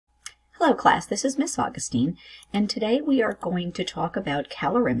Hello class, this is Miss Augustine, and today we are going to talk about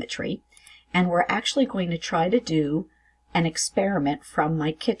calorimetry, and we're actually going to try to do an experiment from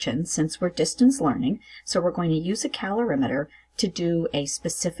my kitchen since we're distance learning. So we're going to use a calorimeter to do a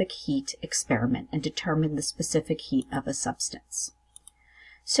specific heat experiment and determine the specific heat of a substance.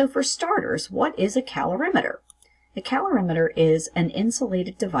 So for starters, what is a calorimeter? A calorimeter is an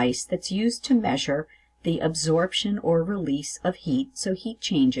insulated device that's used to measure the absorption or release of heat, so heat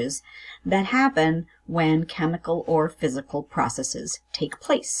changes that happen when chemical or physical processes take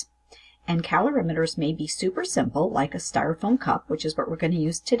place. And calorimeters may be super simple, like a styrofoam cup, which is what we're going to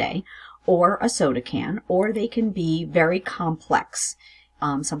use today, or a soda can, or they can be very complex,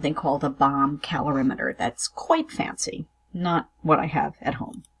 something called a bomb calorimeter. That's quite fancy, not what I have at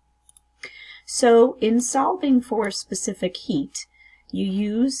home. So in solving for specific heat, you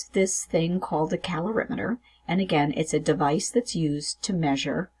use this thing called a calorimeter, and again, it's a device that's used to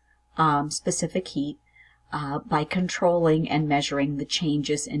measure specific heat by controlling and measuring the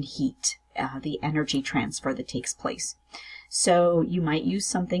changes in heat, the energy transfer that takes place. So you might use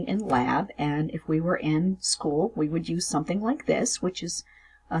something in lab, and if we were in school, we would use something like this, which is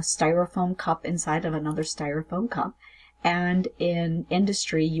a styrofoam cup inside of another styrofoam cup. And in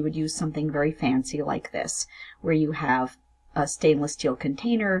industry, you would use something very fancy like this, where you have a stainless steel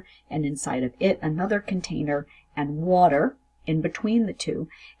container, and inside of it another container, and water in between the two.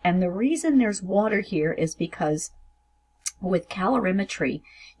 And the reason there's water here is because with calorimetry,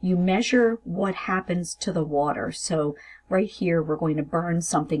 you measure what happens to the water. So right here, we're going to burn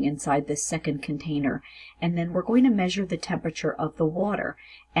something inside this second container, and then we're going to measure the temperature of the water.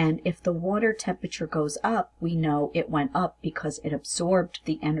 And if the water temperature goes up, we know it went up because it absorbed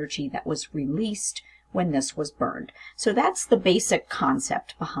the energy that was released when this was burned. So that's the basic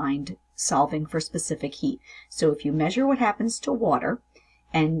concept behind solving for specific heat. So if you measure what happens to water,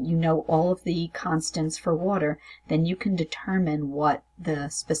 and you know all of the constants for water, then you can determine what the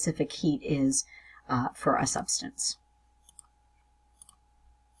specific heat is for a substance.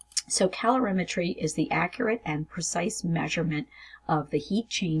 So calorimetry is the accurate and precise measurement of the heat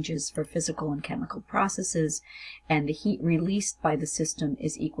changes for physical and chemical processes, and the heat released by the system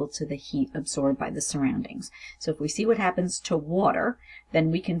is equal to the heat absorbed by the surroundings. So if we see what happens to water,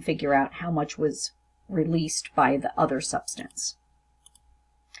 then we can figure out how much was released by the other substance.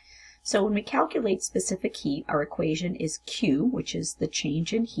 So when we calculate specific heat, our equation is Q, which is the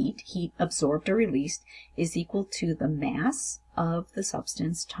change in heat, heat absorbed or released, is equal to the mass of the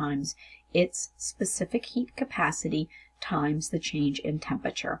substance times its specific heat capacity times the change in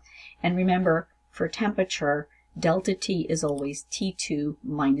temperature. And remember, for temperature, delta T is always T2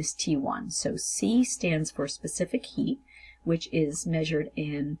 minus T1. So C stands for specific heat, which is measured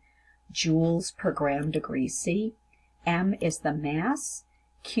in joules per gram degree C. M is the mass.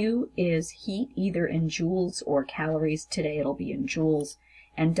 Q is heat, either in joules or calories. Today it'll be in joules.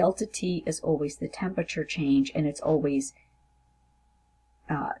 And delta T is always the temperature change, and it's always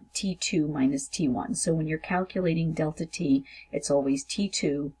T2 minus T1. So when you're calculating delta T, it's always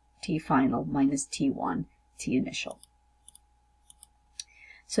T2, T final, minus T1, T initial.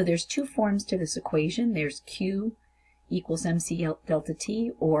 So there's two forms to this equation. There's Q equals MC delta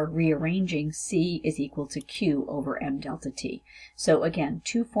T, or rearranging C is equal to Q over M delta T. So again,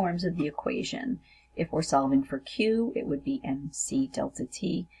 two forms of the equation. If we're solving for Q, it would be MC delta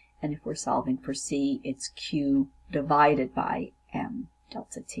T, and if we're solving for C, it's Q divided by M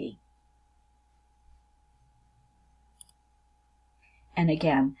delta T. And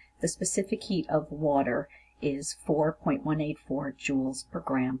again, the specific heat of water is 4.184 joules per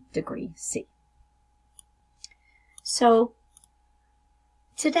gram degree C. So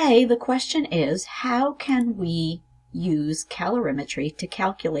today the question is, how can we use calorimetry to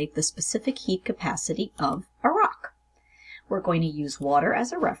calculate the specific heat capacity of a rock? We're going to use water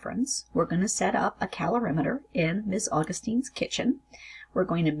as a reference. We're going to set up a calorimeter in Ms. Augustine's kitchen. We're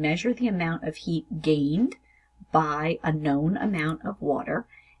going to measure the amount of heat gained by a known amount of water,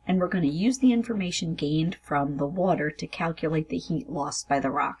 and we're going to use the information gained from the water to calculate the heat lost by the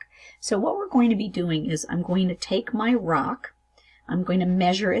rock. So what we're going to be doing is I'm going to take my rock, I'm going to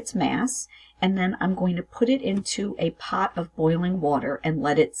measure its mass, and then I'm going to put it into a pot of boiling water and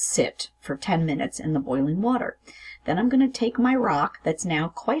let it sit for 10 minutes in the boiling water. Then I'm going to take my rock that's now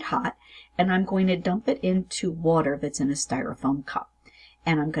quite hot, and I'm going to dump it into water that's in a styrofoam cup.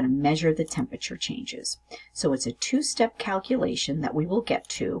 And I'm going to measure the temperature changes. So it's a two-step calculation that we will get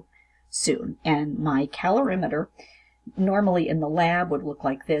to soon. And my calorimeter, normally in the lab, would look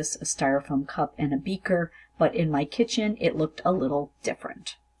like this, a styrofoam cup and a beaker, but in my kitchen it looked a little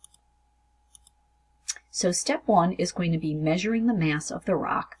different. So step one is going to be measuring the mass of the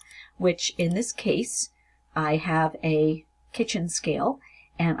rock. which in this case, I have a kitchen scale,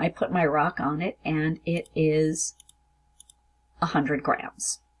 and I put my rock on it, and it is 100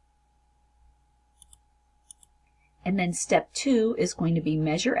 grams. And then step 2 is going to be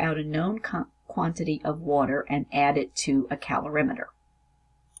measure out a known quantity of water and add it to a calorimeter.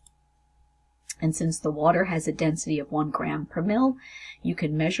 And since the water has a density of 1 gram per mil, you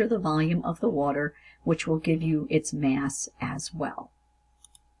can measure the volume of the water, which will give you its mass as well.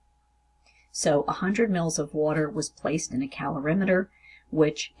 So 100 mils of water was placed in a calorimeter,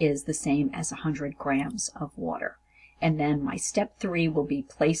 which is the same as 100 grams of water. And then my step 3 will be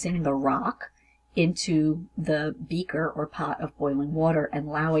placing the rock into the beaker or pot of boiling water and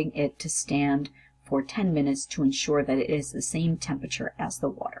allowing it to stand for 10 minutes to ensure that it is the same temperature as the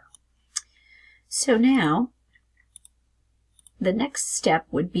water. So now, the next step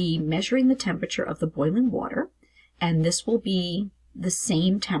would be measuring the temperature of the boiling water, and this will be the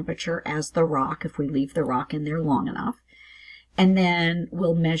same temperature as the rock if we leave the rock in there long enough. And then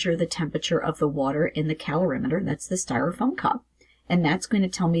we'll measure the temperature of the water in the calorimeter, that's the styrofoam cup, and that's going to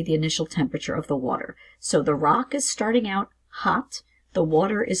tell me the initial temperature of the water. So the rock is starting out hot, the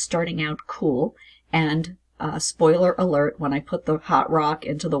water is starting out cool, and spoiler alert, when I put the hot rock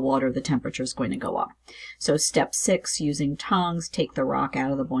into the water, the temperature is going to go up. So step 6, using tongs, take the rock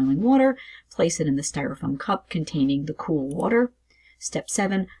out of the boiling water, place it in the styrofoam cup containing the cool water. Step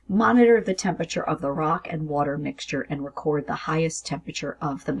 7, monitor the temperature of the rock and water mixture and record the highest temperature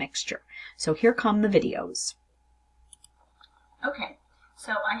of the mixture. So here come the videos. Okay,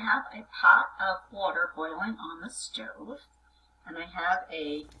 so I have a pot of water boiling on the stove, and I have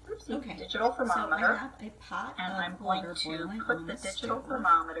a digital thermometer, so I have a pot and of I'm going water to boiling put on the the digital stove,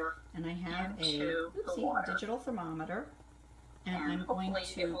 thermometer and I have into the water. digital thermometer, and I'm going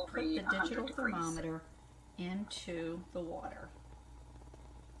to put the digital thermometer into the water.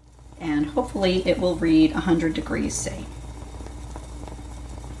 And hopefully it will read 100 degrees C.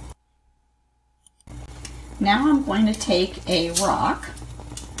 Now I'm going to take a rock,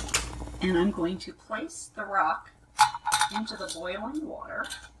 and I'm going to place the rock into the boiling water,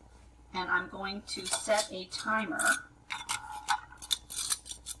 and I'm going to set a timer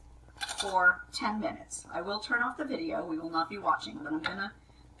for 10 minutes. I will turn off the video, we will not be watching, but I'm going to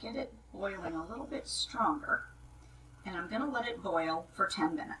get it boiling a little bit stronger, and I'm going to let it boil for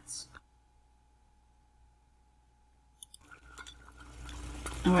 10 minutes.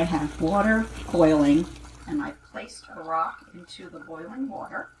 Now I have water boiling, and I've placed a rock into the boiling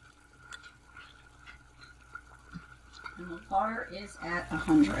water, and the water is at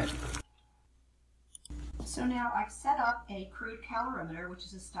 100. So now I've set up a crude calorimeter, which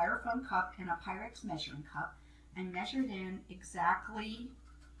is a styrofoam cup and a Pyrex measuring cup. I measured in exactly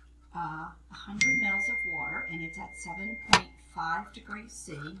 100 mils of water, and it's at 7.5 degrees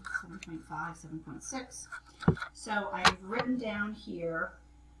C, 7.5, 7.6. So I've written down here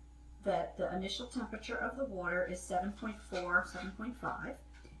that the initial temperature of the water is 7.4, 7.5,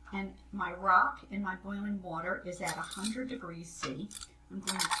 and my rock in my boiling water is at 100 degrees C. I'm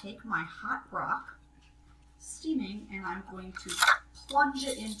going to take my hot rock, steaming, and I'm going to plunge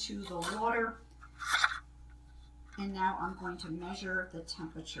it into the water, and now I'm going to measure the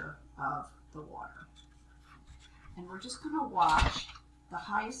temperature of the water. And we're just going to watch the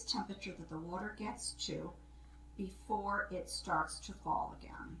highest temperature that the water gets to before it starts to fall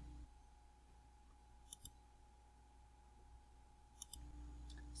again.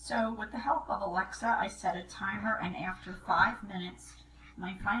 So with the help of Alexa, I set a timer, and after 5 minutes,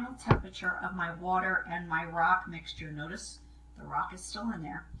 my final temperature of my water and my rock mixture, notice the rock is still in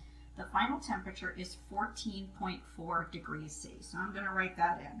there, the final temperature is 14.4 degrees C. So I'm going to write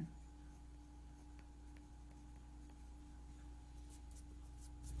that in.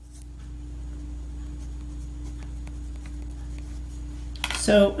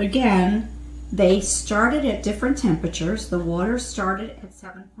 So again, they started at different temperatures. The water started at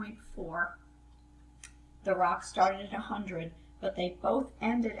 7.4. The rock started at 100, but they both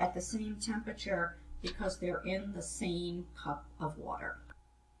ended at the same temperature because they're in the same cup of water.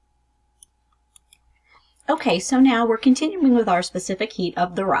 Okay, so now we're continuing with our specific heat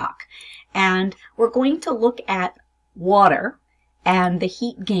of the rock, and we're going to look at water and the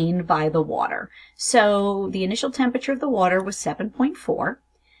heat gained by the water. So the initial temperature of the water was 7.4.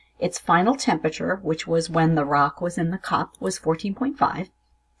 Its final temperature, which was when the rock was in the cup, was 14.5.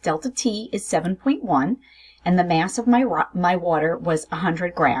 Delta T is 7.1, and the mass of my water was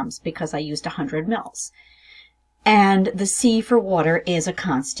 100 grams because I used 100 mils. And the C for water is a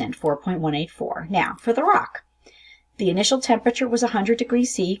constant, 4.184. Now, for the rock, the initial temperature was 100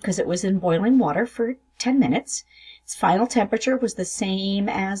 degrees C because it was in boiling water for 10 minutes. Its final temperature was the same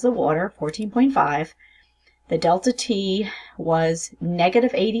as the water, 14.5. The delta T was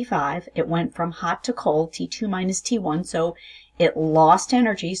negative 85. It went from hot to cold, T2 minus T1, so it lost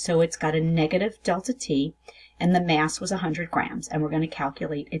energy, so it's got a negative delta T, and the mass was 100 grams, and we're going to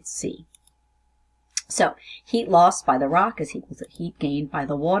calculate its C. So heat lost by the rock is equal to heat gained by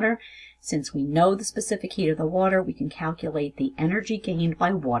the water. Since we know the specific heat of the water, we can calculate the energy gained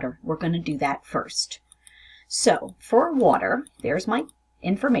by water. We're going to do that first. So for water, there's my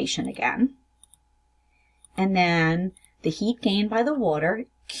information again. And then the heat gained by the water,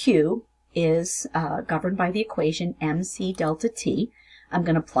 Q, is governed by the equation mc delta T. I'm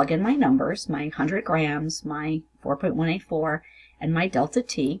going to plug in my numbers, my 100 grams, my 4.184, and my delta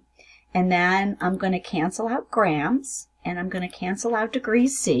T. And then I'm going to cancel out grams, and I'm going to cancel out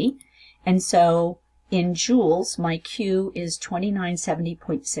degrees C. And so in joules, my Q is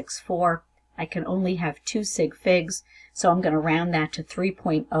 2970.64. I can only have 2 sig figs, so I'm going to round that to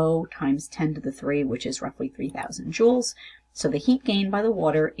 3.0 times 10 to the 3, which is roughly 3,000 joules. So the heat gained by the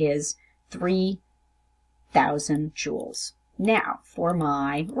water is 3,000 joules. Now, for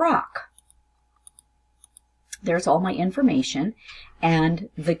my rock. There's all my information, and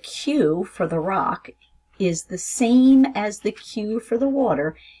the Q for the rock is the same as the Q for the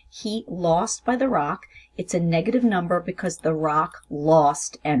water. Heat lost by the rock, it's a negative number because the rock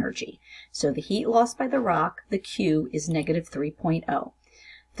lost energy. So the heat lost by the rock, the Q, is negative 3.0.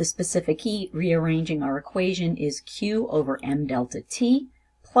 The specific heat, rearranging our equation, is Q over m delta T.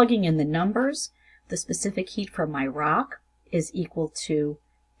 Plugging in the numbers, the specific heat for my rock is equal to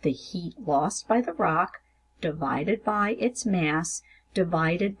the heat lost by the rock divided by its mass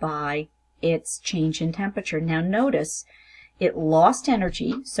divided by its change in temperature. Now notice, it lost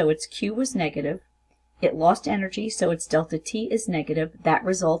energy, so its Q was negative. It lost energy, so its delta T is negative. That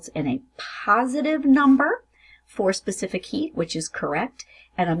results in a positive number for specific heat, which is correct.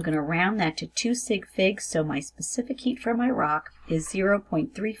 And I'm going to round that to 2 sig figs, so my specific heat for my rock is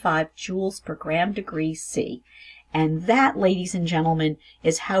 0.35 joules per gram degree C. And that, ladies and gentlemen,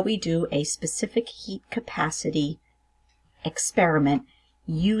 is how we do a specific heat capacity experiment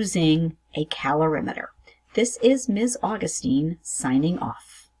using a calorimeter. This is Ms. Augustine signing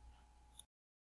off.